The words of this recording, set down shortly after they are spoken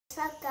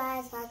What's up,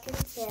 guys? Welcome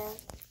to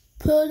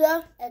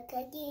Puda a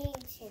cooking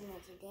channel.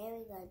 Today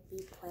we're going to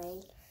be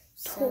playing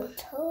some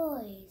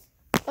toys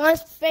on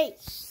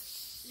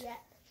space. Yeah.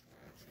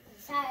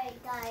 Sorry,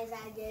 guys,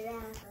 I did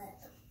that,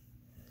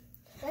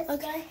 but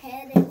let's go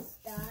ahead and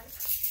start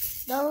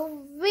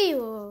The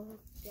video.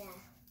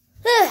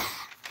 Yeah.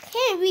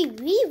 Can't we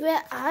believe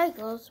it? I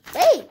go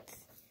space.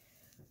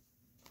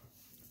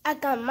 I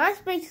got my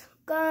space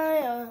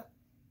guy.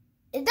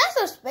 Is that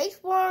a space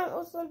one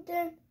or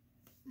something?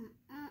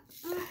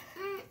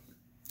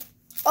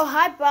 Oh,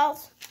 hi,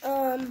 boss.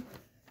 I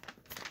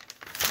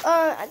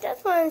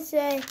just want to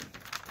say,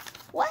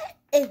 what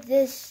is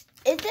this?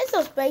 Is this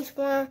a space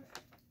one?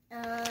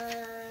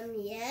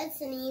 Yeah,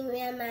 it's an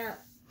email about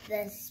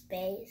the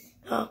space.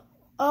 Oh,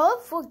 I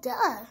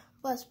forgot.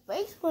 But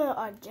space one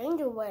are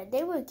dangerous.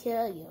 They will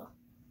kill you.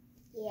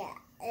 Yeah,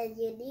 and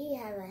you need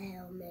to have a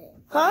helmet.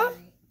 Huh?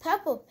 Right?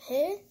 Peppa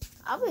Pig?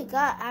 I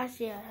forgot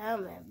actually a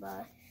helmet,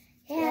 but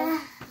Yeah,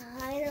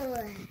 I know.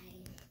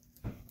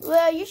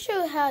 Well, you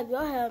should have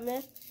your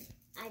helmet.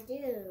 I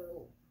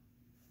do.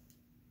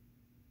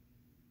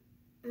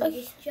 I'm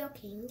just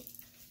joking.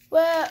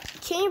 Well,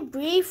 can you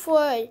breathe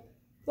for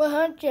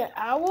 100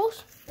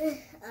 hours? Because.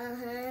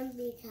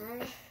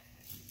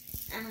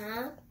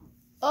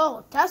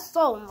 Oh, that's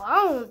so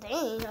long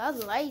thing. I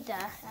like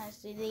that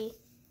actually.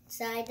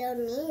 So I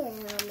don't need a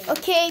helmet.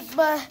 Okay,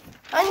 but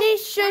I need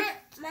should.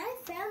 My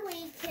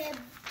family can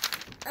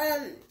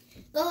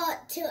go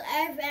to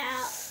Earth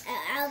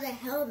without a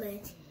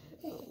helmet.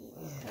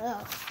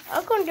 Oh,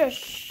 I'm gonna just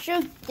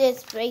shoot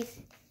this space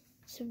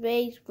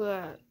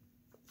ground.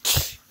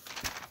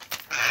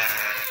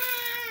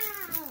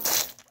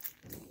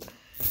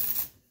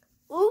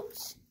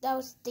 Oops, that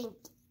was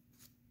stinky.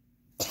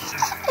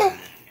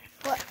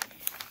 What?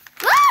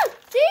 Ah!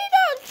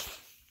 Cheetah!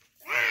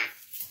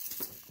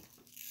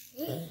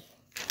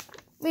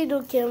 Please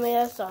don't kill me,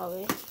 I'm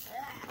sorry.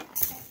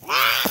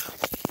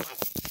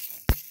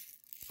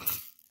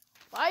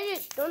 Why you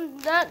do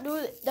not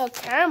do the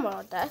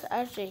camera? That's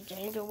actually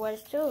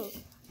dangerous too.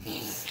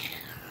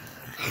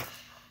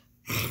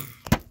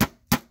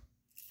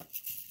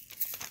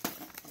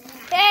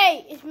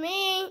 Hey, it's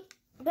me,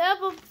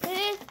 Peppa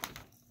Pig,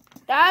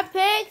 Dad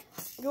Pig,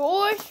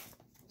 George,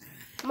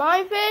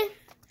 Mine Pig.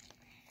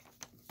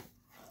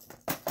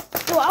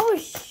 So I will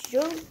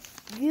shoot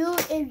you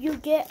if you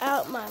get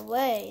out my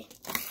way.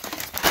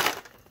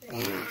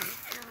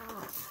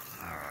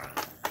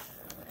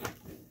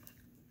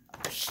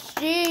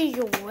 See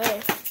you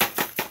with.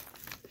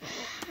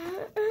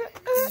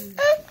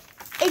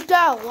 Is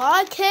that a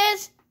lot,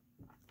 kids?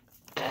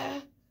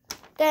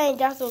 Dang,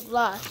 that's a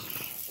lot.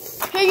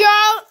 Hey,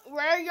 y'all,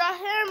 wear your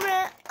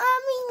helmet.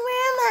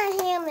 Wear my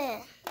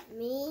helmet.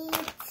 Me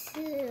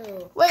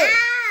too. Wait.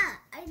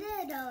 I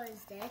didn't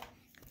notice that.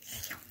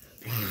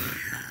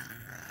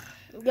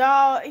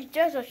 Y'all, it's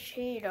just a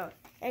cheetah.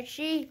 And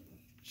she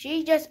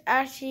just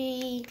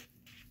actually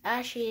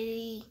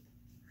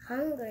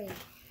hungry.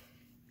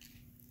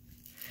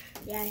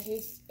 Yeah,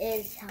 she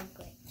is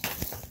hungry.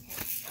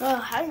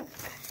 Oh,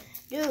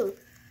 dude,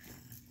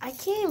 I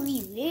can't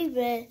believe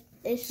it.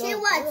 It's so She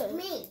wants good.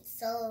 meat,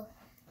 so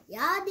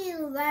y'all need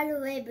to run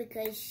away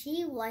because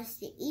she wants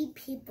to eat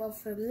people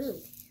for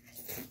meat.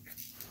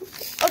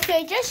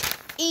 Okay, just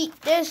eat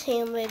this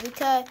helmet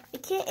because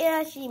it can't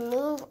actually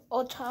move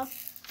or talk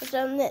or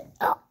something.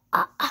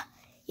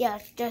 Yeah,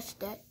 just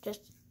that.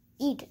 Just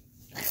eat it.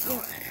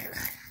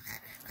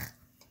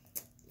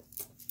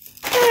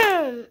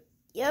 Yeah.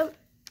 Yep.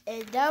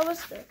 And that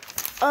was the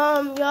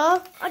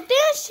y'all. I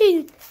did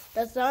see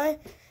the sign.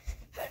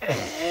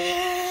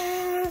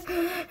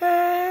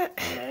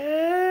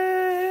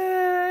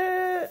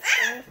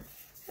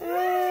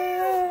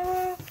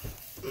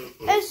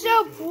 It's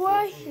so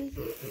bright.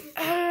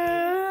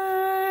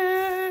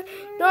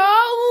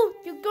 No,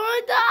 you're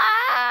gonna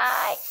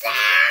die.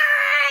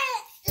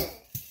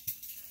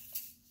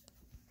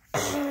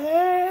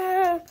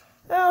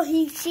 Oh,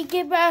 she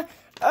get back.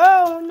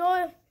 Oh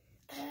no.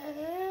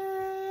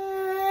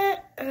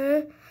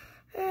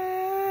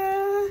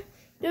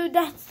 Dude,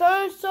 that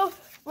sun so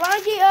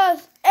blinding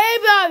us.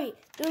 Everybody,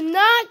 do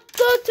not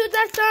go to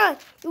that sun.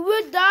 You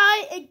will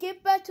die and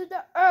get back to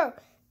the earth.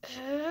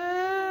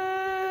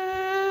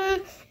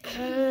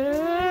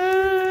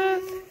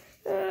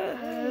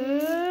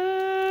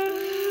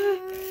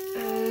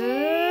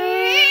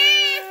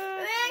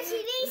 She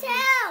needs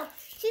help.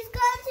 She's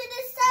going to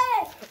the sun.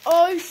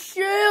 Oh,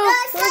 shit.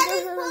 The sun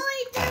is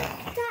pulling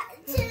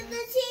to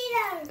the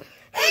cheetah.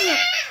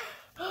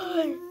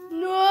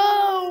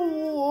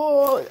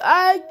 No,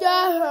 I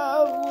got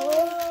her.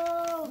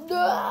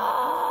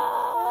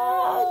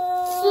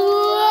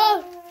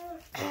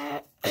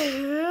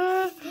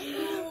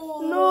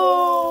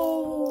 No.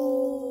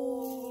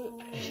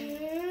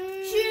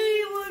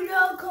 She will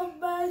not come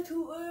back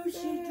to Earth.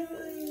 She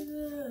doing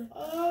that.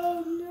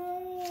 Oh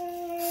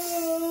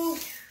no.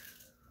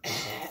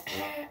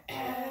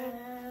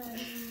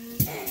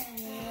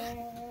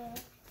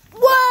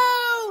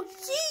 Whoa!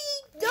 She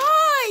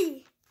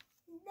died.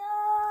 No.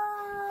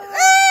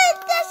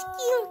 That's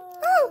cute.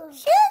 Oh.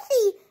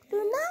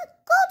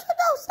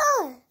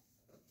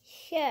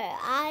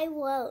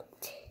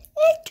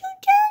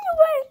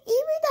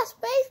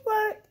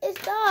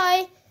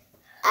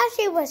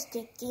 was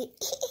sticky.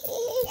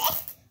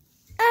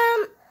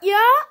 Yeah,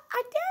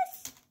 I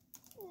guess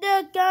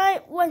the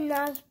guy was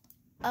not,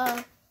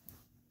 I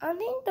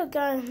think the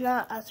guy is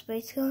not a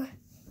space gun.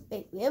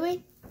 Wait,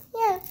 really?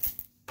 Yeah.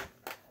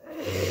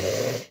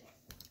 It's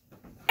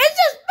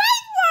a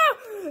space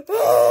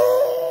war!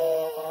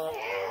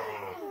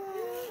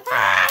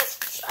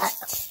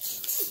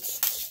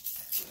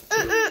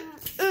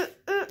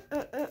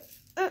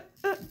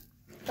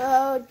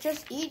 Oh,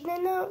 just eating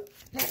it now?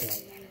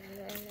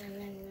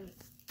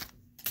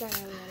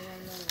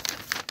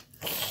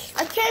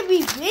 I can't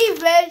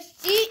believe it.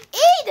 She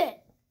ate it.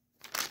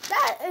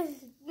 That is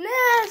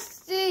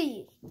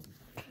nasty.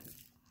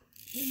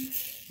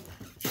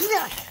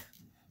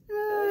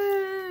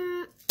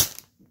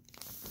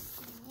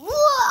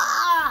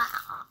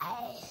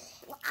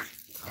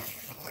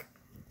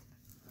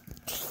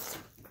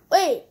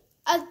 Wait,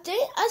 I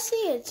think I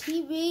see a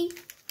TV.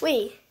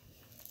 Wait,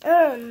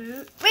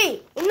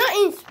 wait, we're not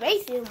in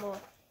space anymore.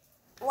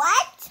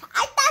 What?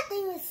 I thought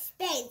they were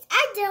space.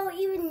 I don't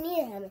even need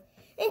a helmet.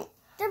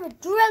 They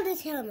would drill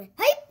this helmet.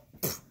 Hey.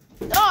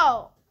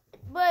 No,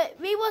 but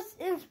we was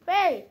in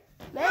space.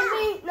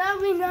 Maybe now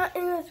we're not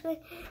in space.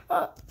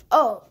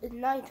 Oh, it's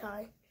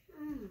nighttime.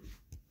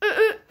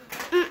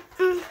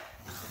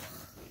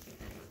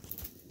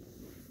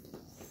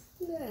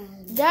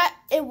 That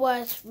it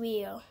was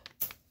real.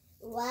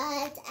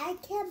 What? I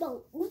can't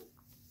believe.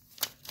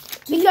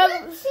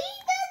 Because See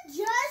that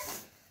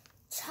just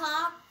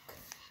talk.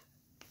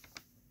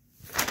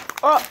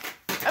 Oh,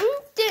 I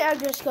think I'm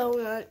just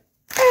going on.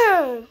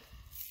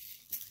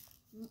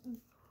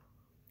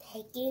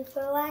 Thank you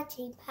for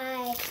watching,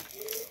 Pie.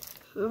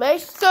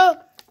 Make sure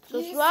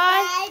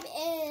subscribe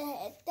and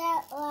hit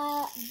that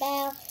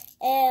bell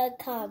and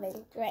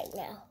comment right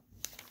now.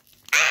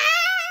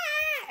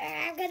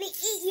 I'm gonna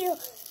eat you.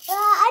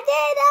 I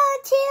did